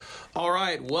All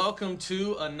right, welcome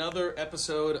to another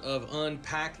episode of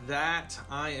Unpack That.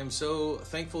 I am so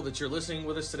thankful that you're listening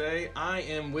with us today. I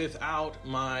am without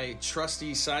my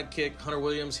trusty sidekick, Hunter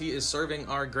Williams. He is serving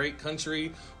our great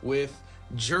country with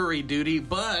jury duty,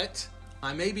 but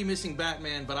I may be missing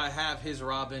Batman, but I have his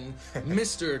Robin,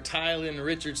 Mr. Tylen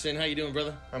Richardson. How you doing,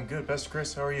 brother? I'm good, Pastor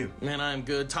Chris. How are you? Man, I'm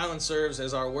good. Tylen serves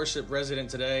as our worship resident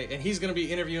today, and he's going to be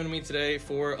interviewing me today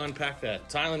for Unpack That.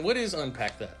 Tylen, what is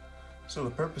Unpack That? So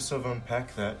the purpose of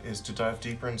Unpack That is to dive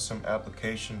deeper into some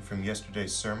application from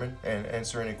yesterday's sermon and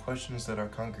answer any questions that our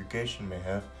congregation may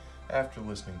have after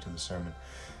listening to the sermon.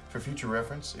 For future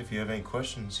reference, if you have any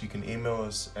questions, you can email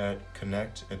us at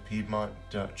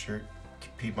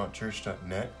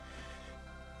connect@piedmontchurch.net,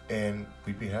 and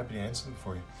we'd be happy to answer them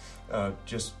for you.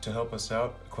 Just to help us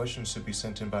out, questions should be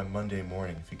sent in by Monday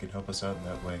morning, if you could help us out in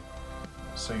that way.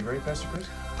 So you ready, Pastor Chris?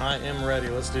 I am ready.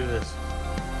 Let's do this.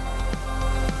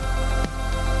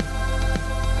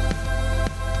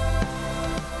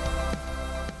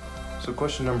 So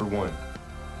question number one,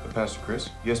 Pastor Chris,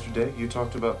 yesterday you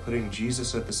talked about putting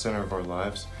Jesus at the center of our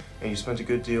lives, and you spent a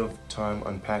good deal of time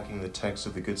unpacking the text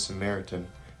of the Good Samaritan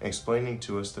and explaining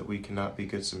to us that we cannot be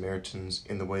Good Samaritans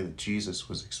in the way that Jesus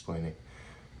was explaining.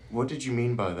 What did you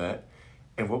mean by that,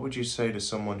 and what would you say to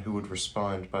someone who would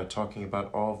respond by talking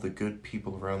about all of the good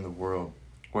people around the world,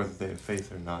 whether they have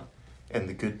faith or not, and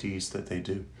the good deeds that they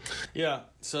do? Yeah,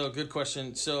 so good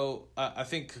question. So I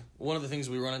think one of the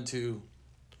things we run into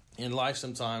in life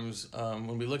sometimes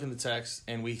when we look in the text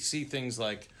and we see things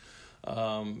like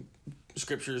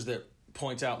scriptures that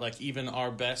point out like even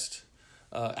our best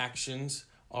actions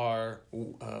are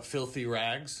filthy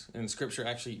rags, and scripture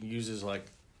actually uses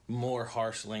like more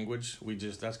harsh language.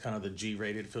 That's kind of the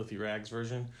G-rated filthy rags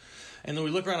version. And then we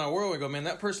look around our world and go, man,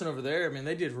 that person over there, man,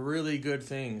 they did really good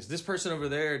things. This person over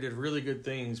there did really good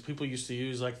things. People used to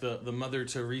use like the Mother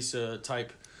Teresa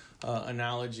type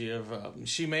analogy of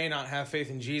she may not have faith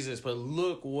in Jesus, but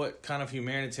look what kind of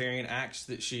humanitarian acts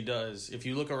that she does. If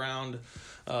you look around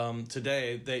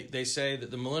today, they say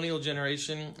that the millennial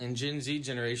generation and Gen Z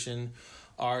generation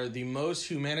are the most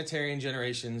humanitarian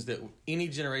generations that any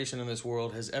generation in this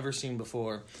world has ever seen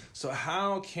before. So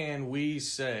how can we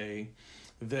say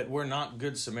that we're not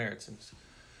good Samaritans?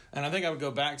 And I think I would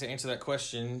go back to answer that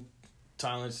question,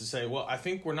 Tylen, to say, well, I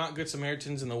think we're not good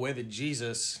Samaritans in the way that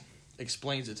Jesus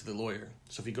explains it to the lawyer.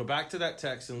 So if you go back to that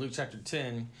text in Luke chapter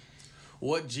 10,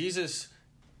 what Jesus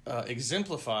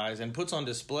exemplifies and puts on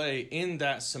display in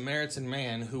that Samaritan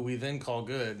man, who we then call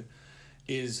good,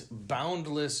 is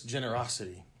boundless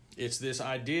generosity. It's this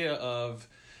idea of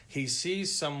he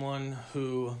sees someone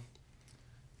who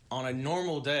on a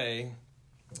normal day,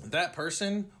 that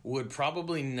person would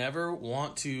probably never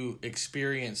want to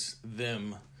experience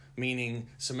them. Meaning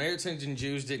Samaritans and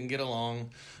Jews didn't get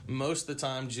along. Most of the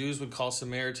time, Jews would call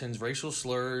Samaritans racial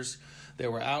slurs. They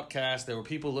were outcasts. They were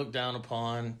people looked down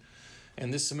upon.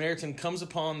 And this Samaritan comes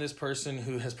upon this person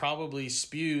who has probably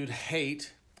spewed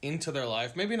hate into their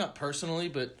life. Maybe not personally,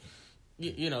 but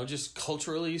just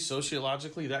culturally,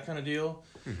 sociologically, that kind of deal.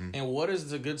 Mm-hmm. And what is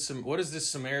this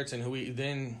Samaritan, who we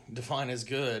then define as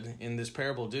good in this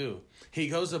parable, do? He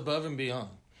goes above and beyond.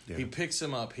 Yeah. He picks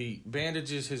him up. He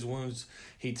bandages his wounds.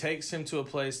 He takes him to a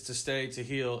place to stay, to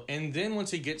heal. And then once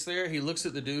he gets there, he looks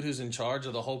at the dude who's in charge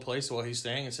of the whole place while he's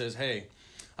staying and says, hey,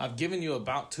 I've given you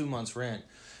about 2 months' rent.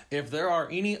 If there are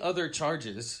any other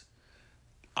charges,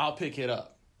 I'll pick it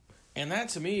up. And that,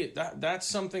 to me, that's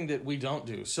something that we don't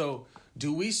do. So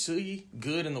do we see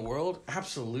good in the world?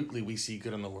 Absolutely, we see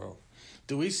good in the world.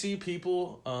 Do we see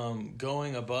people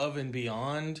going above and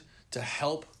beyond to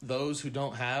help those who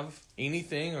don't have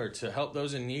anything or to help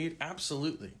those in need?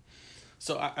 Absolutely.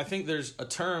 So I think there's a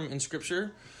term in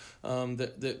Scripture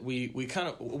that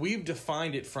we've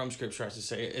defined it from Scripture, I should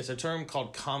say. It's a term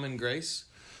called common grace.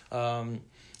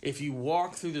 If you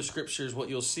walk through the Scriptures, what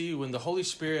you'll see when the Holy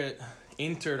Spirit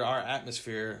entered our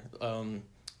atmosphere,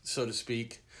 so to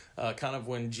speak, kind of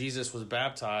when Jesus was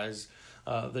baptized,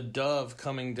 the dove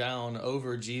coming down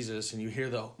over Jesus, and you hear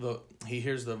he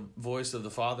hears the voice of the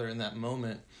Father in that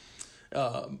moment.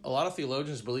 A lot of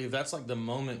theologians believe that's like the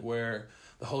moment where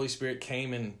the Holy Spirit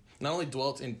came and not only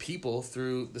dwelt in people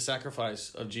through the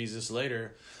sacrifice of Jesus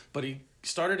later, but he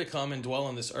started to come and dwell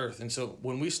on this earth. And so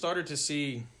when we started to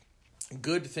see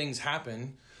good things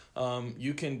happen,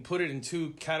 you can put it in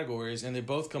two categories, and they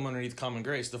both come underneath common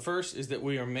grace. The first is that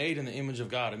we are made in the image of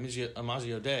God,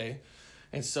 Imagio Dei.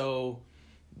 And so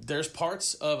there's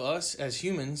parts of us as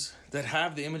humans that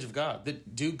have the image of God,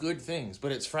 that do good things,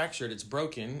 but it's fractured, it's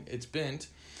broken, it's bent.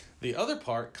 The other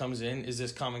part comes in is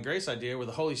this common grace idea where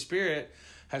the Holy Spirit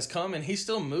has come and he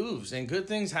still moves and good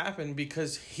things happen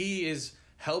because he is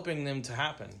helping them to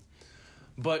happen.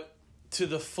 But to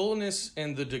the fullness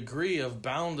and the degree of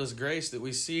boundless grace that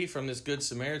we see from this Good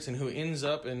Samaritan who ends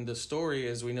up in the story,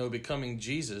 as we know, becoming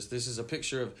Jesus. This is a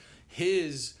picture of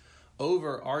his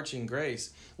overarching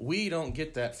grace. We don't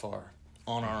get that far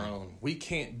on our own. We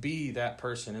can't be that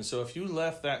person. And so if you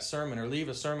left that sermon or leave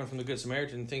a sermon from the Good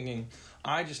Samaritan thinking,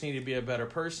 I just need to be a better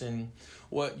person,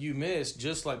 what you missed,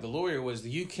 just like the lawyer, was that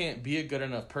you can't be a good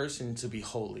enough person to be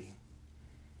holy.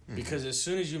 Because as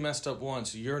soon as you messed up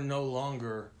once, you're no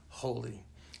longer holy.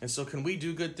 And so can we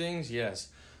do good things? Yes.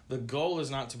 The goal is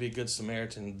not to be a good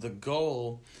Samaritan. The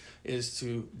goal is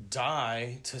to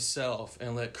die to self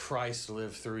and let Christ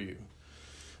live through you.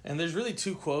 And there's really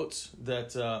two quotes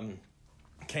that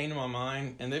came to my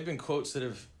mind, and they've been quotes that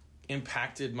have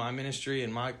impacted my ministry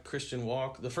and my Christian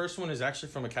walk. The first one is actually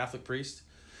from a Catholic priest.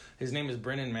 His name is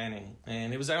Brennan Manning,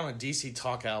 and it was out on a DC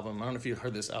Talk album. I don't know if you've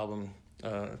heard this album,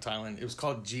 Tylen. It was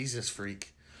called Jesus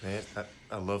Freak. Man,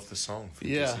 I love the song from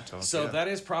Yeah, DC Talk. so that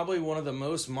is probably one of the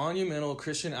most monumental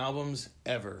Christian albums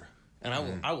ever.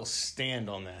 And I will stand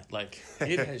on that. Like,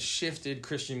 it has shifted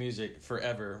Christian music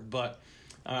forever. But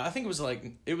I think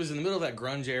it was in the middle of that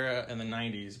grunge era in the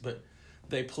 90s. But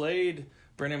they played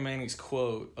Brennan Manning's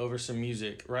quote over some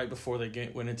music right before they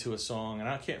went into a song. And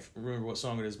I can't remember what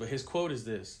song it is, but his quote is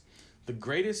this: "The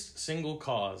greatest single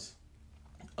cause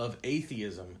of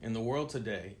atheism in the world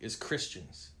today is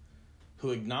Christians who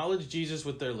acknowledge Jesus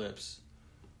with their lips,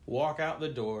 walk out the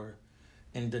door,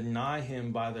 and deny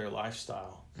him by their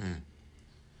lifestyle." And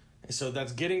so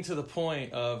that's getting to the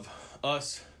point of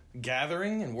us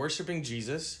gathering and worshiping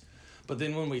Jesus, but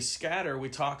then when we scatter, we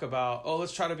talk about,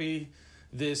 let's try to be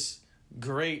this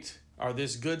great or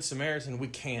this good Samaritan. We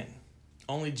can.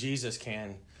 Only Jesus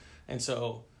can. And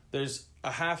so there's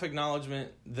a half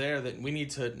acknowledgement there that we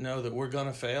need to know that we're going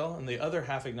to fail, and the other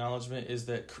half acknowledgement is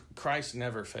that Christ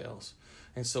never fails.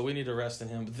 And so we need to rest in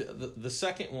him. The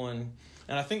second one,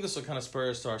 and I think this will kind of spur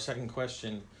us to our second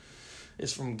question,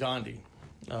 is from Gandhi.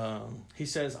 He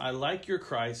says, "I like your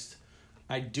Christ.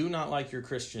 I do not like your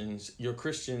Christians. Your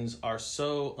Christians are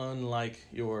so unlike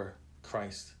your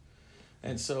Christ."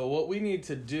 And so what we need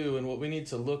to do and what we need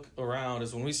to look around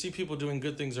is when we see people doing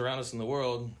good things around us in the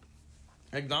world,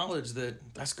 acknowledge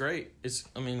that that's great.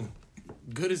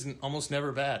 Good is almost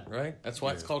never bad, right? That's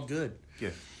why it's called good. Yeah.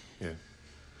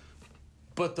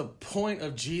 But the point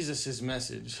of Jesus'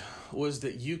 message was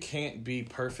that you can't be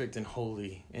perfect and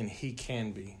holy, and he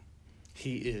can be.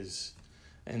 He is.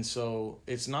 And so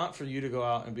it's not for you to go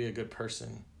out and be a good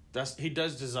person. He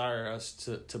does desire us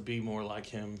to be more like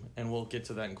him, and we'll get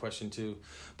to that in question 2.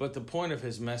 But the point of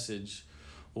his message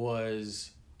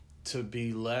was to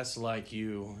be less like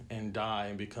you and die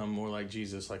and become more like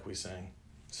Jesus, like we sang.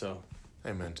 So,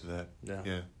 amen to that.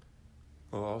 Yeah.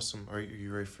 Well, awesome. Are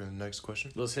you ready for the next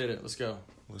question? Let's hit it. Let's go.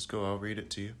 I'll read it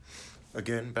to you.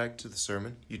 Again, back to the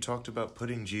sermon. You talked about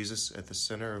putting Jesus at the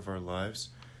center of our lives.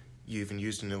 You even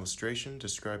used an illustration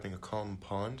describing a calm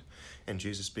pond and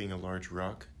Jesus being a large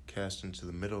rock cast into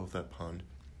the middle of that pond.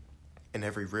 And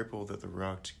every ripple that the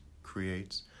rock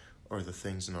creates are the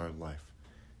things in our life.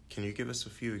 Can you give us a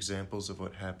few examples of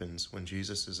what happens when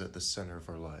Jesus is at the center of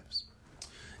our lives?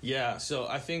 Yeah, so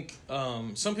I think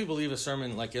some people leave a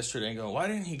sermon like yesterday and go, why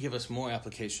didn't he give us more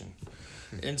application?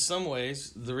 In some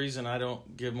ways, the reason I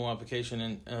don't give more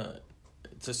application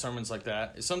to sermons like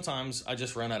that is sometimes I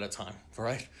just run out of time,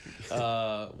 right?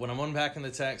 When I'm unpacking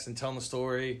the text and telling the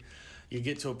story, you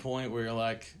get to a point where you're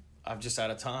like, I'm just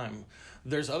out of time.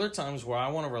 There's other times where I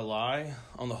want to rely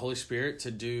on the Holy Spirit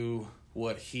to do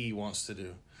what he wants to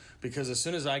do. Because as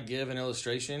soon as I give an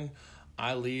illustration,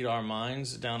 I lead our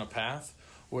minds down a path,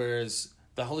 whereas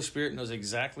the Holy Spirit knows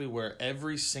exactly where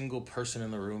every single person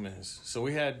in the room is. So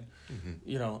we had,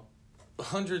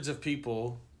 hundreds of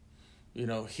people,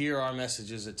 hear our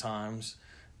messages at times,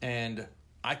 and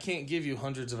I can't give you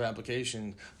hundreds of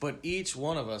applications, but each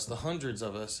one of us, the hundreds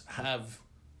of us, have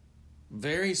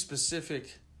very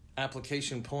specific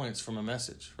application points from a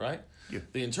message, right? Yeah.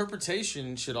 The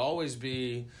interpretation should always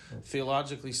be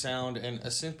theologically sound and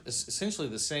essentially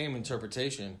the same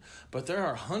interpretation, but there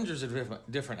are hundreds of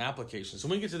different applications. So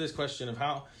when we get to this question of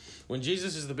how, when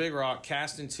Jesus is the big rock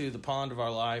cast into the pond of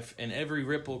our life and every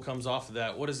ripple comes off of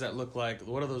that, what does that look like?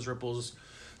 What are those ripples?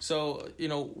 So,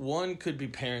 one could be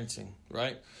parenting,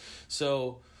 right?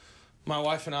 So my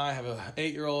wife and I have an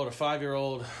 8-year-old, a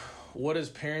 5-year-old. What does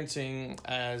parenting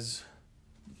as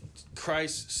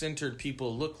Christ-centered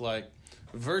people look like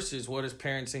versus what does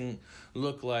parenting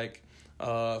look like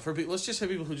for people? Let's just have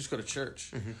people who just go to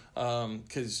church.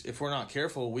 Because if we're not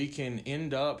careful, we can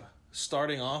end up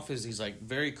starting off as these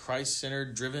very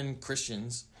Christ-centered, driven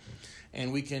Christians,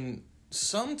 and we can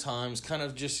sometimes kind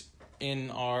of just in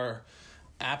our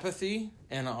apathy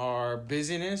and our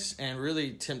busyness and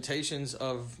really temptations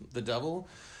of the devil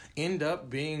end up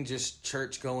being just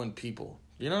church-going people.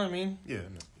 You know what I mean? Yeah.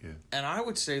 And I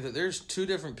would say that there's two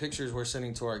different pictures we're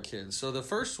sending to our kids. So the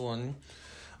first one,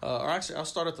 or actually I'll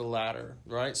start at the latter,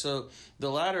 right? So the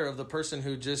latter of the person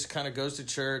who just kind of goes to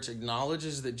church,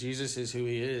 acknowledges that Jesus is who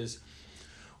he is.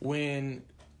 When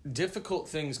difficult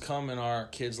things come in our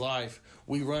kid's life,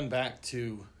 we run back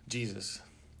to Jesus.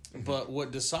 Mm-hmm. But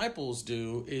what disciples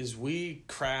do is we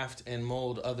craft and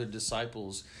mold other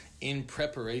disciples in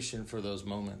preparation for those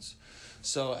moments.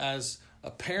 So as a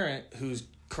parent who's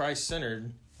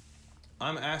Christ-centered,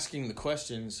 I'm asking the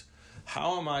questions,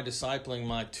 how am I discipling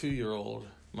my 2-year-old,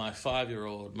 my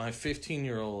 5-year-old, my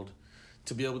 15-year-old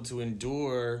to be able to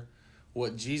endure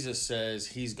what Jesus says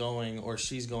he's going or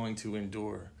she's going to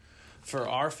endure? For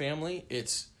our family,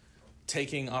 it's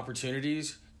taking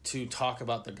opportunities to talk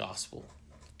about the gospel.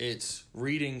 It's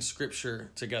reading scripture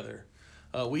together.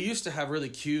 We used to have really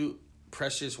cute,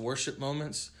 precious worship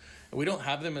moments. We don't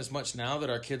have them as much now that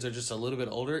our kids are just a little bit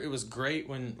older. It was great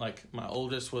when, like, my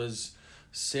oldest was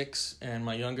 6 and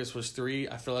my youngest was 3.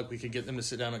 I feel like we could get them to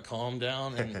sit down and calm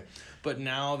down. And but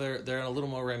now they're a little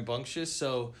more rambunctious.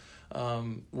 So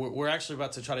we're actually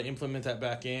about to try to implement that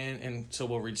back in. And so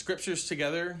we'll read scriptures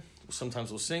together.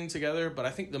 Sometimes we'll sing together. But I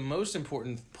think the most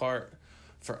important part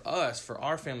for us, for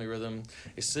our family rhythm,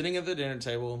 is sitting at the dinner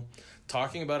table,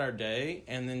 talking about our day,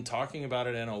 and then talking about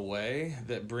it in a way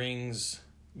that brings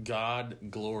God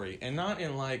glory. And not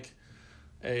in like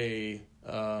a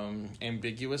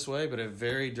ambiguous way, but a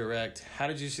very direct, how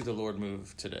did you see the Lord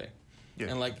move today? Yeah.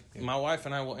 And like my wife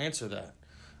and I will answer that.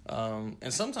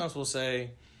 And sometimes we'll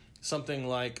say something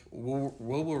like,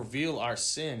 we'll reveal our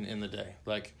sin in the day.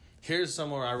 Like, here's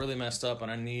somewhere I really messed up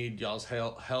and I need y'all's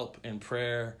help in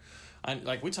prayer.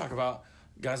 Like we talk about,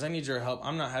 guys, I need your help.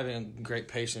 I'm not having great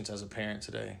patience as a parent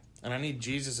today. And I need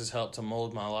Jesus' help to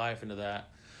mold my life into that.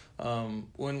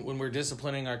 When we're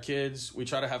disciplining our kids, we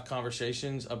try to have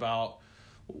conversations about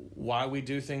why we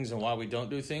do things and why we don't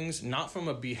do things, not from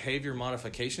a behavior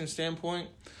modification standpoint,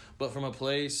 but from a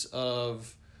place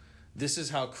of this is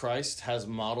how Christ has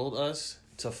modeled us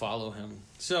to follow him.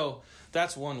 So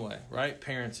that's one way, right?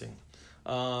 Parenting.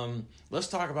 Let's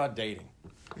talk about dating,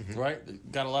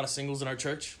 right? Got a lot of singles in our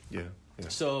church. Yeah.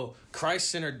 So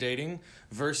Christ-centered dating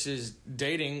versus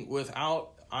dating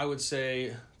without, I would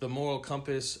say, the moral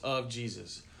compass of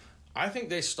Jesus. I think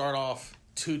they start off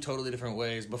two totally different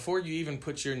ways. Before you even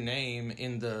put your name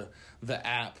in the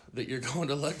app that you're going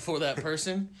to look for that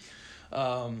person,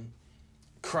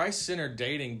 Christ-centered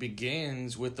dating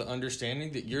begins with the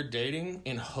understanding that you're dating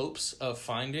in hopes of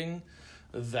finding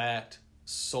that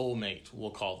soulmate,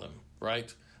 we'll call them,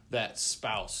 right? That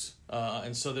spouse.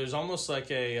 And so there's almost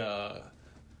like a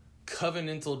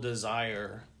covenantal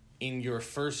desire in your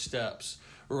first steps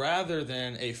rather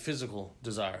than a physical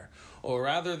desire, or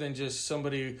rather than just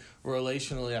somebody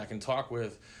relationally I can talk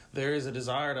with. There is a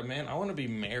desire to, man, I want to be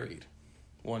married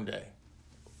one day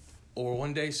or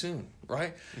one day soon,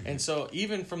 right? Mm-hmm. And so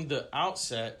even from the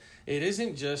outset, it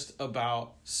isn't just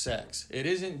about sex. It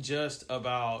isn't just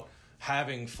about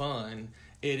having fun.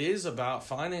 It is about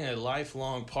finding a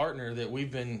lifelong partner that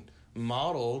we've been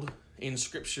modeled in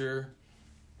Scripture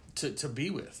to be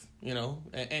with, you know?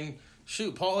 And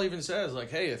shoot, Paul even says,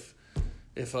 like, hey,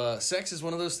 if sex is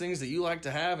one of those things that you like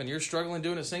to have and you're struggling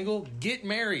doing it single, get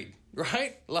married,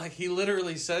 right? Like, he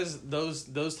literally says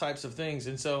those types of things.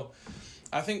 And so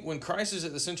I think when Christ is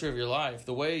at the center of your life,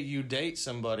 the way you date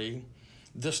somebody,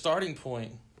 the starting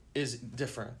point is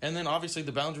different. And then obviously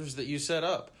the boundaries that you set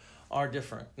up are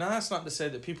different. Now, that's not to say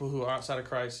that people who are outside of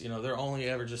Christ, you know, they're only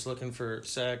ever just looking for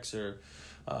sex or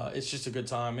it's just a good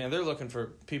time. Man, they're looking for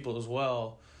people as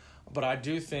well. But I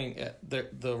do think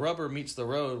the rubber meets the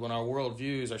road when our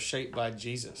worldviews are shaped by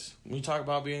Jesus. When you talk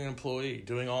about being an employee,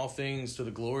 doing all things to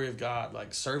the glory of God,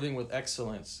 like serving with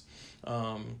excellence.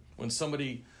 When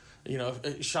somebody, you know,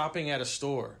 shopping at a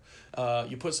store,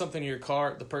 you put something in your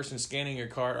cart, the person scanning your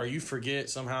cart, or you forget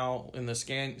somehow in the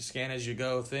scan as you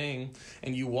go thing,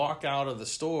 and you walk out of the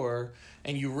store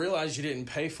and you realize you didn't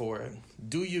pay for it.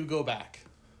 Do you go back?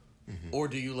 Mm-hmm. Or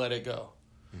do you let it go?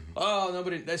 Mm-hmm. Oh,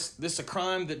 nobody, this is a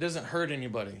crime that doesn't hurt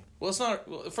anybody. Well, it's not.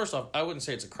 Well, first off, I wouldn't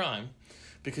say it's a crime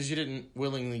because you didn't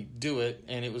willingly do it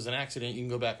and it was an accident. You can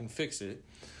go back and fix it.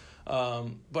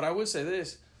 But I would say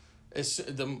this.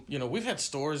 We've had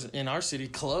stores in our city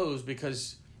close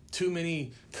because too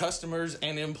many customers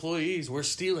and employees were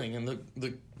stealing and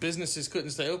the businesses couldn't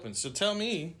stay open. So tell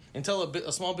me and tell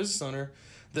a small business owner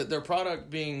that their product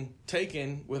being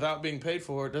taken without being paid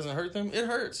for doesn't hurt them. It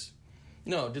hurts.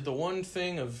 No, did the one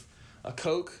thing of a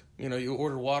Coke, you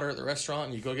order water at the restaurant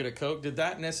and you go get a Coke, did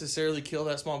that necessarily kill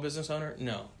that small business owner?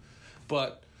 No.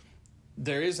 But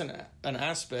there is an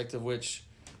aspect of which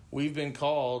we've been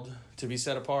called to be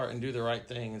set apart and do the right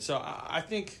thing. And so I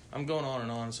think I'm going on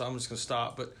and on, so I'm just going to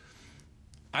stop. But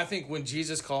I think when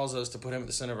Jesus calls us to put him at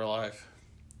the center of our life,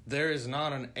 there is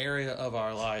not an area of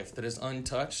our life that is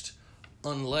untouched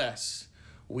unless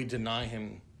we deny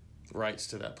him rights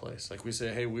to that place. Like we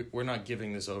say, hey, we're not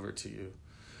giving this over to you.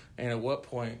 And at which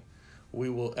point we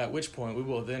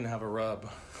will then have a rub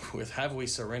with, have we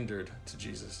surrendered to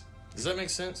Jesus? Does that make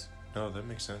sense? No, that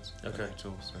makes sense. Okay. That makes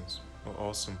total sense. Well,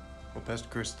 awesome. Well, Pastor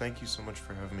Chris, thank you so much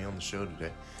for having me on the show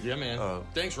today. Yeah, man.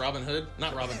 Thanks, Robin Hood.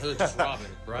 Not Robin Hood, just Robin,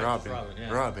 right? Robin,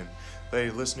 yeah. Robin. Hey,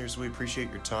 listeners, we appreciate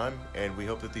your time, and we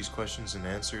hope that these questions and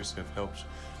answers have helped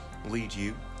lead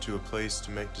you to a place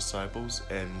to make disciples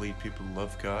and lead people to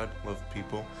love God, love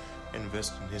people, and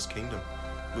invest in his kingdom.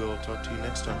 We'll talk to you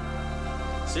next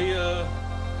time. See ya.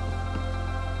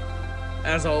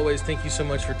 As always, thank you so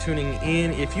much for tuning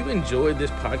in. If you enjoyed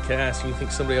this podcast and you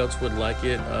think somebody else would like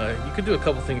it, you could do a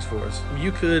couple things for us.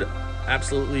 You could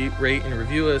absolutely rate and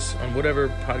review us on whatever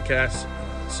podcast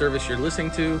service you're listening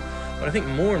to. But I think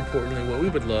more importantly, what we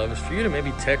would love is for you to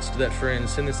maybe text that friend,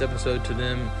 send this episode to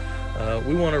them.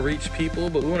 We want to reach people,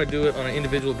 but we want to do it on an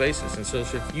individual basis. And so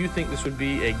if you think this would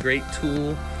be a great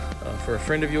tool for a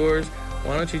friend of yours,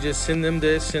 why don't you just send them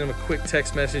a quick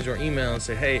text message or email and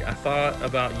say, hey, I thought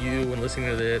about you when listening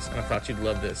to this, and I thought you'd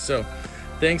love this. So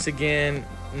thanks again.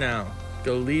 Now,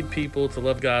 go lead people to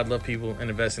love God, love people,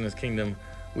 and invest in his kingdom.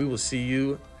 We will see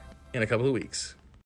you in a couple of weeks.